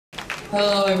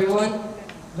Hello everyone,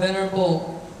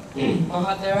 Venerable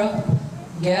Mahatera,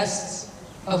 guests,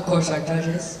 of course our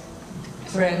judges,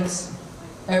 friends,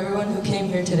 everyone who came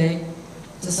here today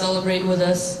to celebrate with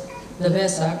us the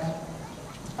Vesak.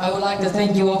 I would like to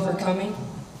thank you all for coming,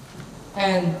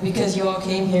 and because you all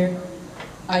came here,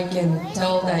 I can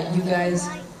tell that you guys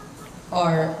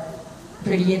are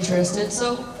pretty interested,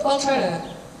 so I'll try to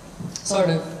sort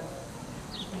of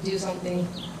do something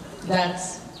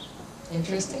that's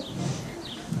interesting.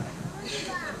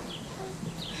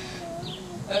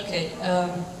 Okay,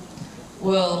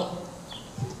 well,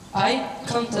 I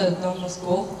come to Dharma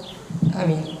school,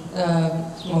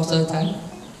 most of the time,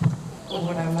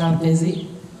 when I'm not busy.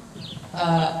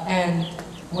 And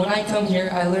when I come here,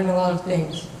 I learn a lot of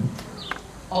things.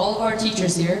 All of our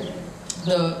teachers here,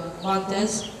 the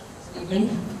Montes, Stephen,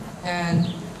 and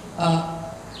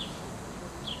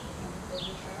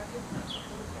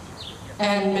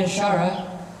Ms. Shara,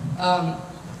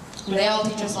 they all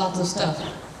teach us lots of stuff.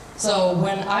 So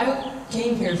when I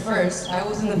came here first, I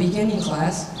was in the beginning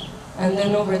class, and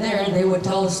then over there they would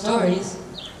tell us stories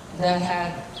that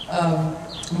had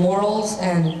morals,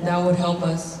 and that would help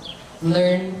us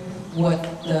learn what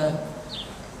the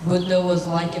Buddha was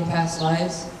like in past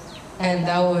lives, and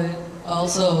that would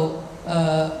also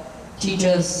teach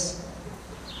us,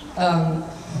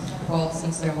 well,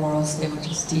 since they're morals, they would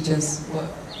just teach us what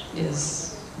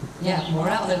is,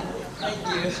 morality. Thank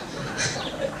you.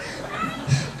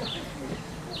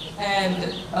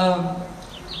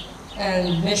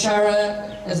 And Ms.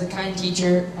 Shara is a kind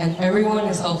teacher, and everyone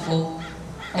is helpful,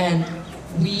 and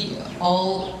we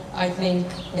all, I think,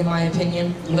 in my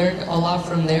opinion, learned a lot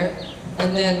from there.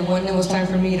 And then when it was time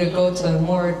for me to go to a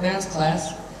more advanced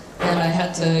class, and I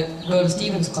had to go to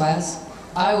Stephen's class,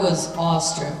 I was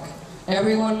awestruck.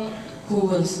 Everyone who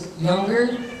was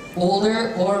younger,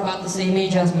 older, or about the same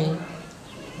age as me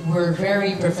were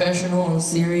very professional and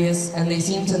serious, and they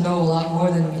seemed to know a lot more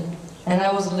than me. And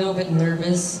I was a little bit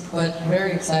nervous, but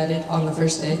very excited on the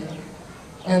first day.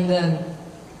 And then,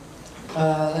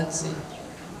 let's see.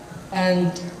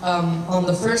 And on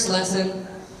the first lesson,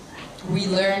 we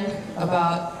learned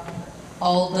about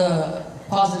all the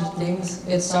positive things.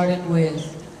 It started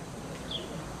with,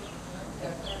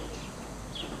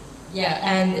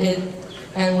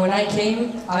 and when I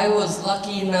came, I was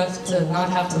lucky enough to not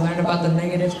have to learn about the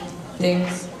negative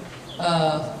things,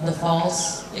 the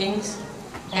false things,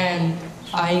 and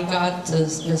I got to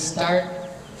just start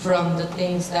from the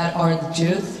things that are the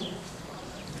truth.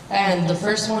 And the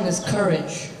first one is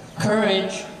courage.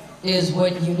 Courage is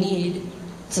what you need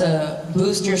to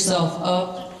boost yourself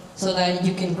up so that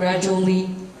you can gradually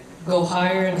go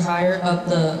higher and higher up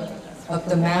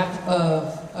the map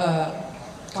of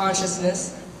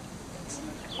consciousness.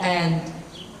 And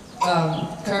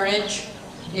courage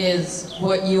is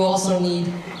what you also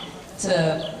need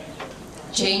to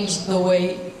change the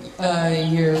way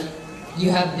you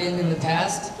have been in the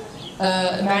past.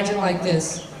 Imagine like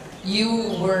this.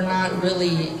 You were not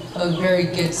really a very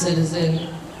good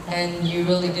citizen, and you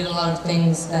really did a lot of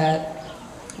things that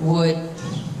would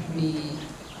be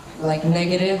like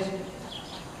negative.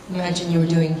 Imagine you were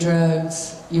doing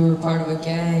drugs, you were part of a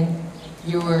gang,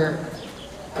 you were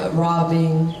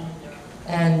robbing,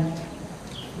 and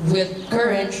with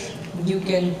courage you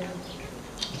can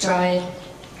try,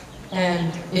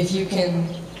 and if you can,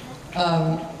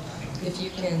 how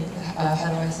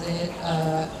do I say it?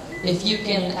 If you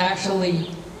can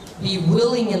actually be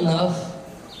willing enough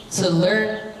to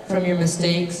learn from your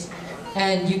mistakes,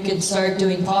 and you can start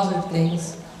doing positive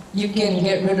things, you can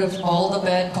get rid of all the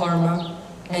bad karma,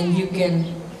 and you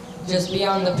can just be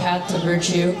on the path to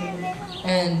virtue,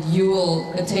 and you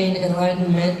will attain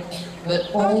enlightenment, but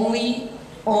only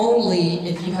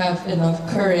if you have enough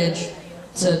courage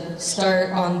to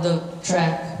start on the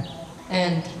track.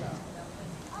 And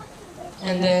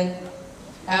then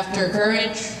after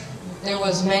courage, there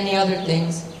was many other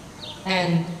things,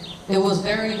 and it was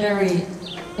very, very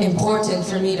important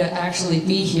for me to actually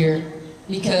be here,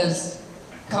 because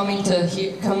coming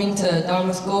to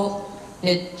Dharma school,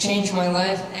 it changed my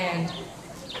life, and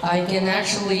I can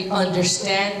actually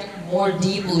understand more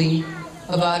deeply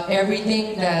about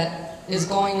everything that is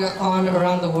going on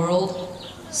around the world.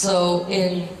 So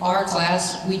in our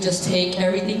class, we just take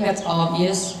everything that's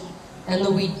obvious, and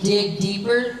then we dig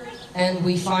deeper, and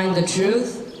we find the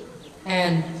truth,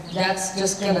 and that's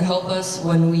just going to help us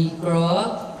when we grow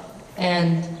up.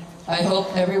 And I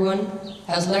hope everyone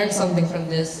has learned something from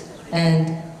this,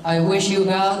 and I wish you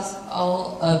guys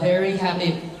all a very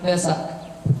happy Vesak.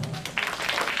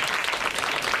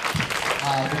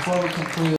 Before we conclude,